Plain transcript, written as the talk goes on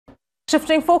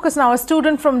Shifting focus now, a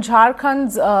student from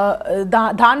Jharkhand's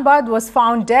Dhanbad was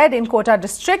found dead in Kota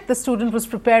district. The student was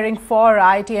preparing for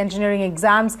IIT engineering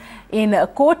exams in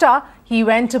Kota. He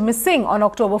went missing on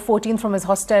October 14th from his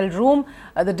hostel room.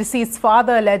 The deceased's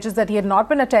father alleges that he had not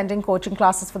been attending coaching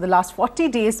classes for the last 40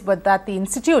 days, but that the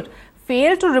institute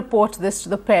failed to report this to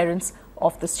the parents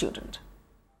of the student.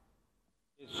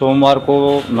 सोमवार को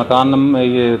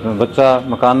बच्चा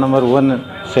मकान number 1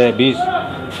 से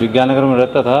 20 विज्ञाननगर में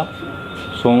रहता था।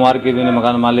 सोमवार के दिन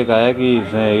मकान मालिक आया कि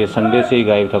ये संडे से ही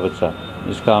गायब था बच्चा।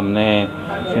 इसका हमने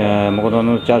मुकदमा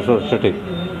नंबर 468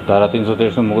 धारा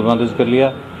 323 में मुकदमा दर्ज कर लिया।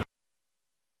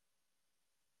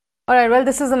 All right, well,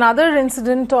 this is another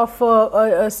incident of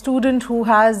a student who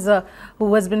has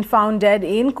been found dead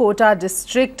in Kota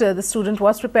district. The student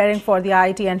was preparing for the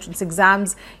IIT entrance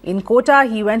exams in Kota.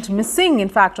 He went missing, in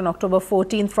fact, on October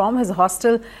 14th from his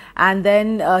hostel, and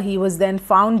then he was then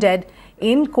found dead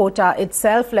in Kota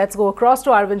itself. Let's go across to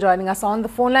Arvind joining us on the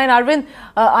phone line. Arvind,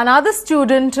 another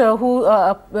student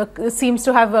who seems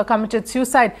to have committed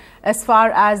suicide as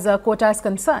far as Kota is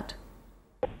concerned.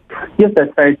 Yes,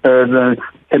 that's right.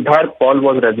 Siddharth Paul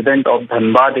was resident of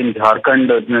Dhanbad in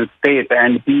Jharkhand state,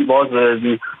 and he was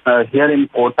here in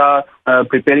Kota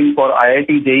preparing for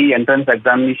IIT-JEE entrance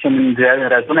examination in their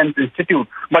Resonance Institute.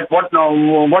 But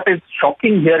what is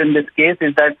shocking here in this case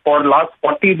is that for last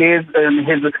 40 days,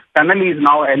 his family is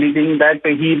now alleging that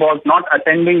he was not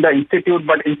attending the institute,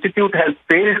 but institute has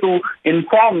failed to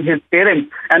inform his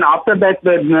parents. And after that,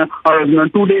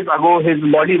 2 days ago, his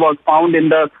body was found in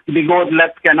the Bigod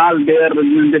left canal there.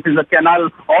 This is a canal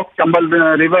of Chambal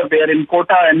River there in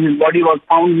Kota, and his body was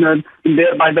found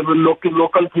there by the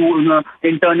locals who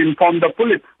in turn informed the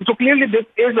police. So clearly this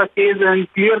is a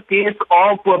clear case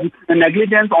of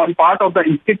negligence on part of the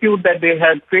institute, that they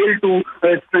had failed to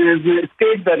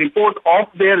state the report of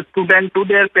their student to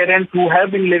their parents who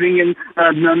have been living in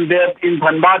there in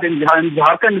Dhanbad in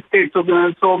Jharkhand state. So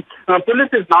police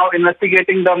is now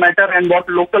investigating the matter, and what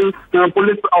local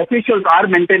police officials are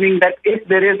maintaining that if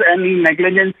there is any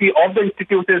negligence of the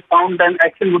institute is found, then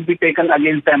action would be taken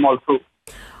against them also.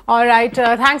 All right.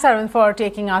 Thanks, Arvind, for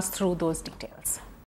taking us through those details.